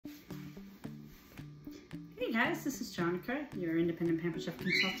Hey guys, this is Jonica, your independent Pampered Chef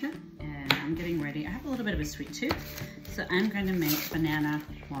consultant, and I'm getting ready. I have a little bit of a sweet tooth, so I'm going to make banana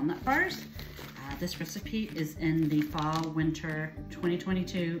walnut bars. This recipe is in the Fall Winter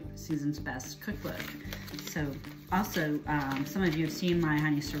 2022 Season's Best Cookbook. So also, some of you have seen my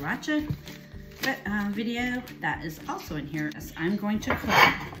honey sriracha video. That is also in here, as I'm going to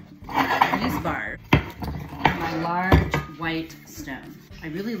cook these bars on my large white stone. I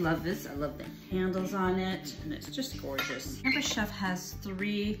really love this. I love the handles on it, and it's just gorgeous. Pampered Chef has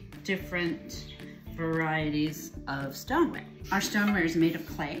 3 different varieties of stoneware. Our stoneware is made of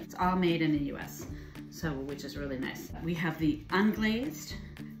clay. It's all made in the US, so which is really nice. We have the unglazed,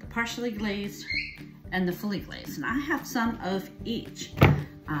 the partially glazed, and the fully glazed, and I have some of each.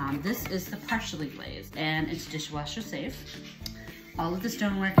 This is the partially glazed, and it's dishwasher safe. All of the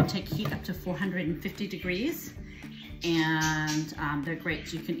stoneware can take heat up to 450 degrees. And they're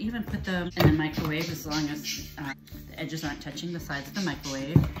great. You can even put them in the microwave as long as the edges aren't touching the sides of the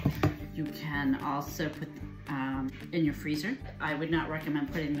microwave. You can also put in your freezer. I would not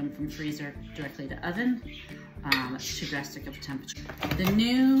recommend putting them from freezer directly to oven. It's too drastic of a temperature. The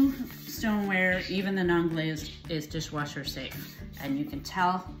new stoneware, even the non-glazed, is dishwasher safe, and you can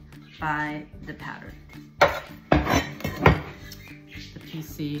tell by the pattern. The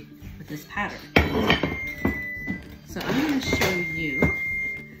PC with this pattern. So I'm going to show you.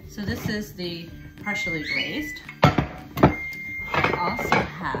 So this is the partially glazed. I also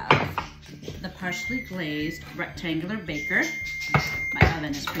have the partially glazed rectangular baker. My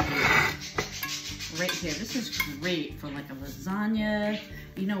oven is preheated. Right here. This is great for like a lasagna.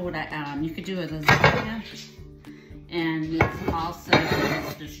 You know what you could do a lasagna. And it's also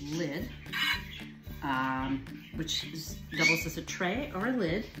this lid, which doubles as a tray or a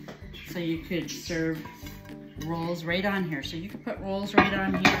lid. So you could serve rolls right on here. So you could put rolls right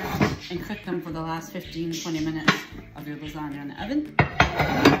on here and cook them for the last 15-20 minutes of your lasagna in the oven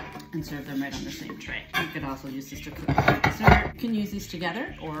and serve them right on the same tray. You could also use this to cook dessert. You can use these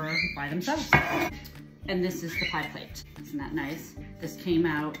together or by themselves. And this is the pie plate. Isn't that nice? This came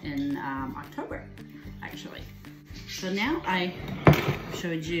out in October, actually. So now I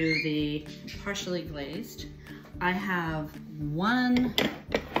showed you the partially glazed. I have one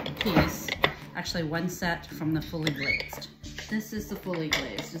piece, actually one set from the fully glazed. This is the fully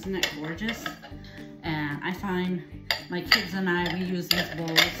glazed. Isn't it gorgeous? And I find my kids and I, we use these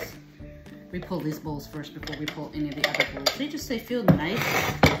bowls. We pull these bowls first before we pull any of the other bowls. They feel nice.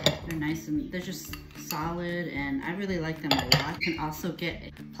 They're nice and they're just solid, and I really like them a lot. You can also get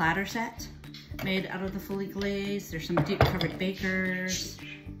a platter set made out of the fully glazed. There's some deep covered bakers.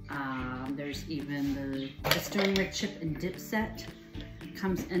 There's even the stoneware chip and dip set.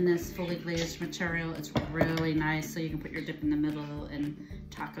 Comes in this fully glazed material. It's really nice, so you can put your dip in the middle and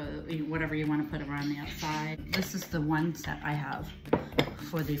taco, whatever you want to put around the outside. This is the one set I have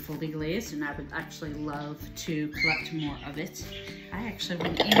for the fully glazed, and I would actually love to collect more of it. I actually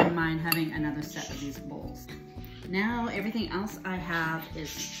wouldn't even mind having another set of these bowls. Now everything else I have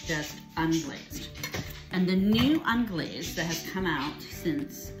is just unglazed. And the new unglazed that has come out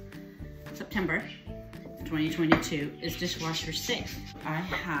since September 2022 is dishwasher safe. I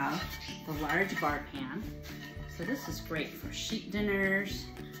have the large bar pan. So this is great for sheet dinners,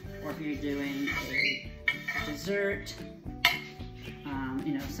 or if you're doing a dessert,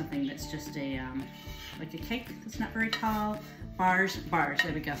 you know, something that's just a like a cake that's not very tall. Bars,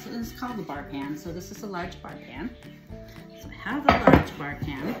 there we go. So this is called the bar pan. So this is a large bar pan. So I have the large bar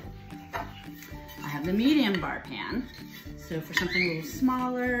pan. I have the medium bar pan. So for something a little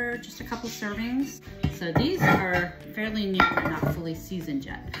smaller, just a couple servings. So these are fairly new, but not fully seasoned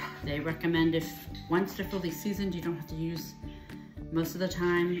yet. They recommend once they're fully seasoned, you don't have to use, most of the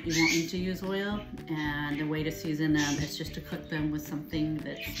time, you won't need to use oil. And the way to season them is just to cook them with something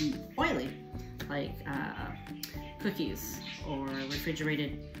that's oily, like cookies or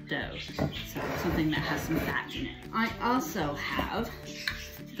refrigerated dough. So something that has some fat in it. I also have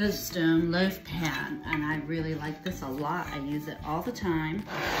the stone loaf pan, and I really like this a lot. I use it all the time.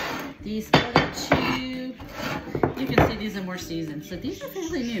 These other two, you can see these are more seasoned. So these are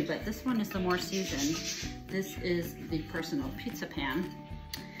fairly new, but this one is the more seasoned. This is the personal pizza pan,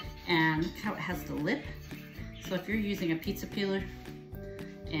 and look how it has the lip. So if you're using a pizza peeler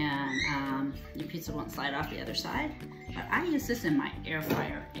and your pizza won't slide off the other side, but I use this in my air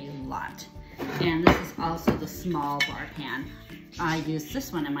fryer a lot. And this is also the small bar pan. I use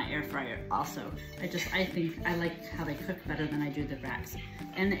this one in my air fryer also. I think I like how they cook better than I do the racks.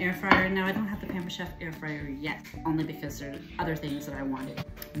 And the air fryer, now I don't have the Pampered Chef air fryer yet, only because there are other things that I wanted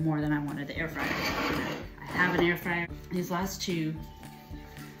more than I wanted the air fryer. I have an air fryer. These last two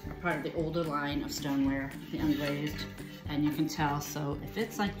part of the older line of stoneware, the unglazed, and you can tell. So if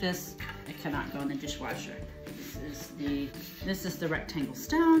it's like this, it cannot go in the dishwasher. This is the rectangle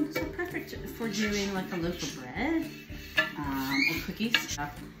stone, so perfect for doing like a loaf of bread or cookies.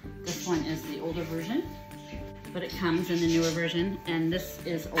 This one is the older version, but it comes in the newer version, and this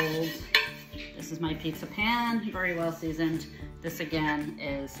is old. This is my pizza pan, very well seasoned. This again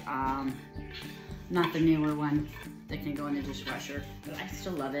is not the newer one that can go in the dishwasher, but I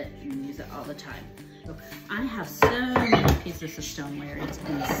still love it and use it all the time. So I have so many pieces of stoneware, it's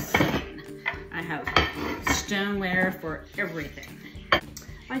insane. I have stoneware for everything.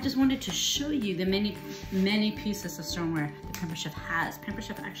 I just wanted to show you the many pieces of stoneware that Pampered Chef has. Pampered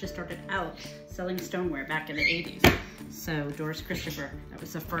Chef actually started out selling stoneware back in the 80s. So Doris Christopher, that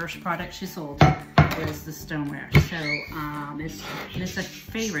was the first product she sold, was the stoneware. So it's a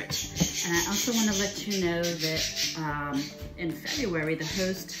favorite. And I also want to let you know that in February, the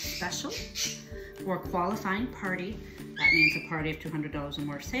host special for a qualifying party, that means a party of $200 or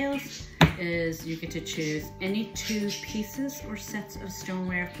more sales, is you get to choose any 2 pieces or sets of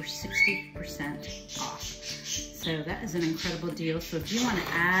stoneware for 60% off. So that is an incredible deal. So if you want to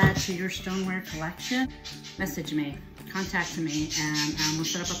add to your stoneware collection, message me, contact me, and we'll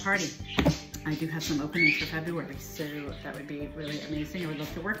set up a party. I do have some openings for February, so that would be really amazing. I would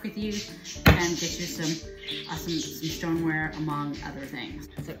love to work with you and get you some stoneware among other things.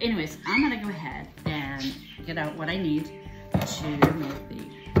 So anyways, I'm gonna go ahead and get out what I need to make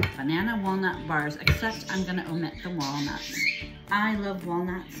the banana walnut bars, except I'm gonna omit the walnuts. I love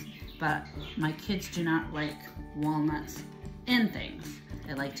walnuts, but my kids do not like walnuts in things.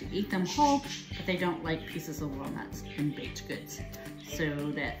 They like to eat them whole, but they don't like pieces of walnuts in baked goods.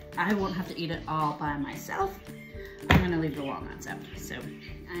 So that I won't have to eat it all by myself, I'm gonna leave the walnuts out. So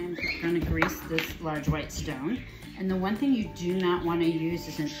I'm gonna grease this large white stone. And the one thing you do not wanna use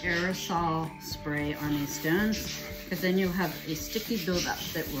is an aerosol spray on these stones, because then you'll have a sticky buildup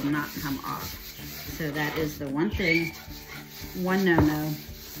that will not come off. So that is the one thing, one no-no,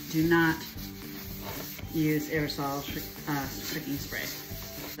 do not use aerosol cooking spray.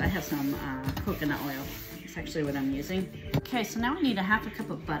 I have some coconut oil. It's actually what I'm using. Okay, so now I need a half a cup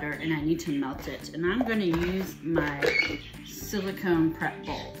of butter and I need to melt it. And I'm gonna use my silicone prep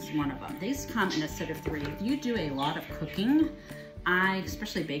bowls, one of them. These come in a set of 3. If you do a lot of cooking,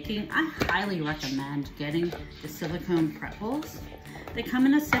 especially baking, I highly recommend getting the silicone prep bowls. They come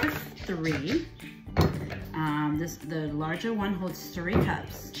in a set of 3. The larger one holds 3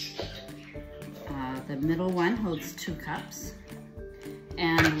 cups. The middle one holds 2 cups.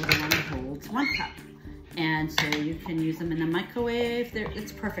 And the little one holds 1 cup. And so you can use them in the microwave.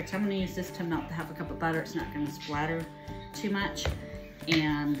 It's perfect. I'm gonna use this to melt the half a cup of butter. It's not gonna splatter too much.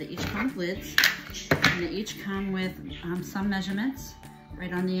 And they each come with lids. And they each come with some measurements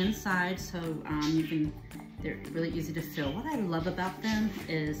right on the inside. So they're really easy to fill. What I love about them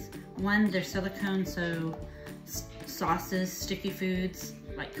is, one, they're silicone, so sauces, sticky foods,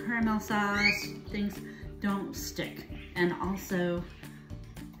 like caramel sauce, things don't stick. And also,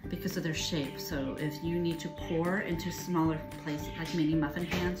 because of their shape. So if you need to pour into smaller places, like mini muffin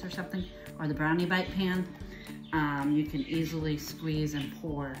pans or something, or the brownie bite pan, you can easily squeeze and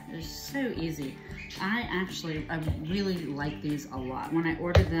pour. It's so easy. I really like these a lot. When I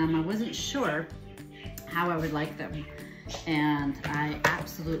ordered them, I wasn't sure how I would like them. And I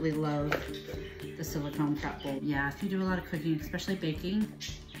absolutely love the silicone prep bowl. Yeah, if you do a lot of cooking, especially baking,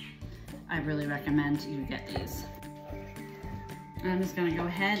 I really recommend you get these. I'm just gonna go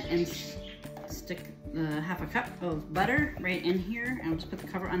ahead and stick half a cup of butter right in here, and I'll just put the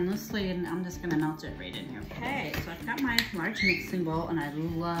cover on loosely, and I'm just gonna melt it right in here. Okay, so I've got my large mixing bowl, and I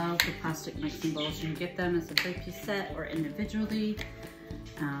love the plastic mixing bowls. You can get them as a 3-piece set or individually.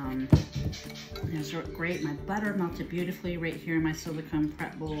 These are great. My butter melted beautifully right here in my silicone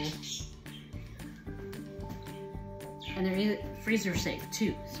prep bowl. And they're freezer safe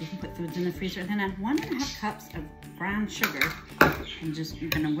too, so you can put foods in the freezer. And then I have 1.5 cups of brown sugar. I'm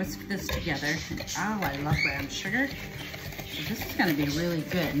gonna whisk this together. Oh, I love brown sugar. So this is gonna be really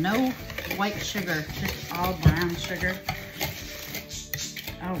good. No white sugar, just all brown sugar.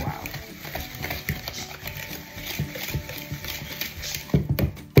 Oh, wow.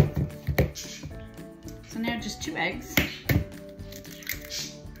 So now just 2 eggs.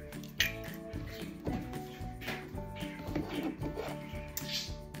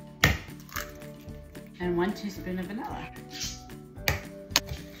 And 1 teaspoon of vanilla.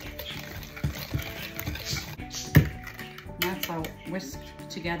 That's all whisked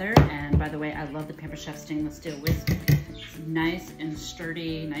together. And by the way, I love the Pampered Chef stainless steel whisk. It's nice and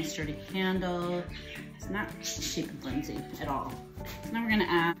sturdy, nice sturdy handle. It's not cheap and flimsy at all. So now we're gonna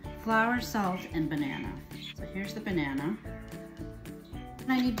add flour, salt, and banana. So here's the banana.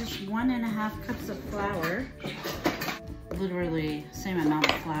 And I need just 1.5 cups of flour. Literally same amount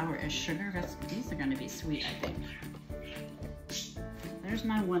of flour as sugar. These are gonna be sweet, I think. There's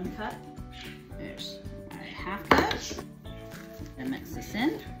my 1 cup. There's my 1/2 cup. And mix this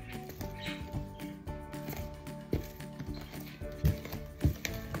in.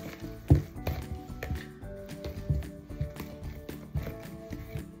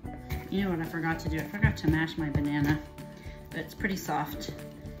 You know what I forgot to do? I forgot to mash my banana. It's pretty soft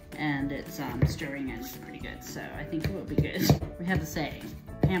and it's stirring in pretty good, so I think it will be good. We have the saying,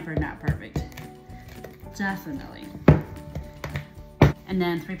 pampered, not perfect. Definitely. And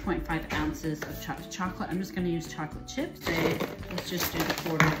then 3.5 ounces of chopped chocolate. I'm just gonna use chocolate chips. So let's just do the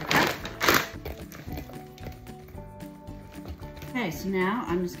 1/4 cup. Okay, so now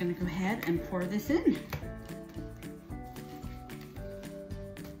I'm just gonna go ahead and pour this in.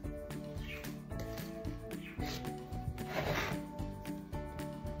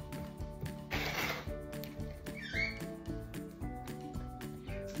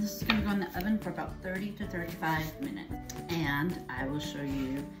 This is gonna go in the oven for about 30 to 35 minutes. And I will show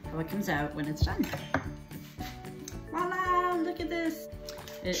you how it comes out when it's done. Voila, look at this.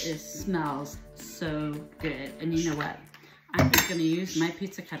 It smells so good. And you know what? I'm just gonna use my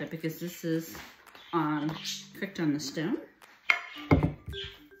pizza cutter because this is cooked on the stone.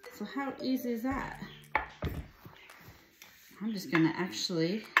 So how easy is that? I'm just gonna I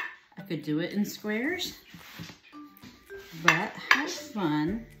could do it in squares, but how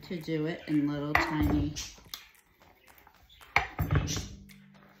fun to do it in little tiny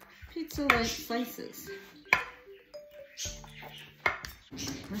pizza-like slices.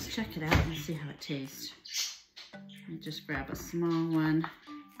 Let's check it out and see how it tastes. Let me just grab a small one.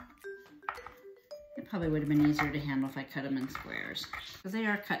 It probably would have been easier to handle if I cut them in squares, because they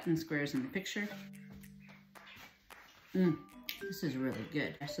are cut in squares in the picture. This is really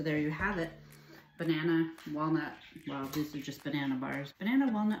good. So there you have it. Banana, walnut, well, these are just banana bars. Banana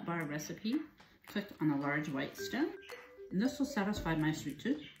walnut bar recipe, cooked on a large white stone. And this will satisfy my sweet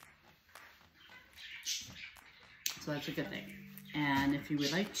tooth. So that's a good thing. And if you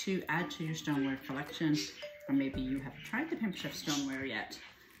would like to add to your stoneware collection, or maybe you haven't tried the Pampered Chef stoneware yet,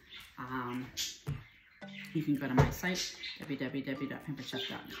 you can go to my site,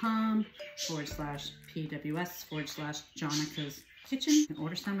 www.pamperedchef.com/PWS/Jonica's Kitchen. You can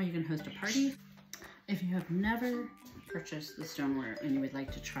order some or you can host a party. If you have never purchased the stoneware and you would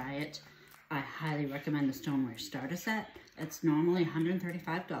like to try it, I highly recommend the stoneware starter set. It's normally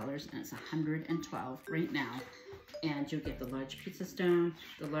 $135 and it's $112 right now. And you'll get the large pizza stone,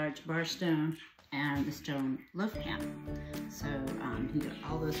 the large bar stone, and the stone loaf pan. So you can get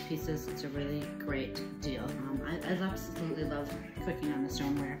all those pieces. It's a really great deal. I absolutely love cooking on the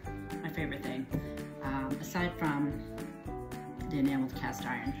stoneware. My favorite thing. Aside from the enameled cast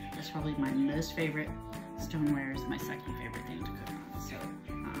iron, that's probably my most favorite. Stoneware is my second favorite thing to cook on. So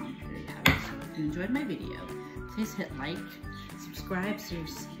there you have it. So if you enjoyed my video, please hit like, subscribe so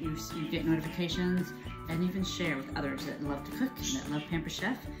you get notifications, and even share with others that love to cook and that love Pampered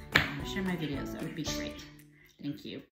Chef. Share my videos, that would be great. Thank you.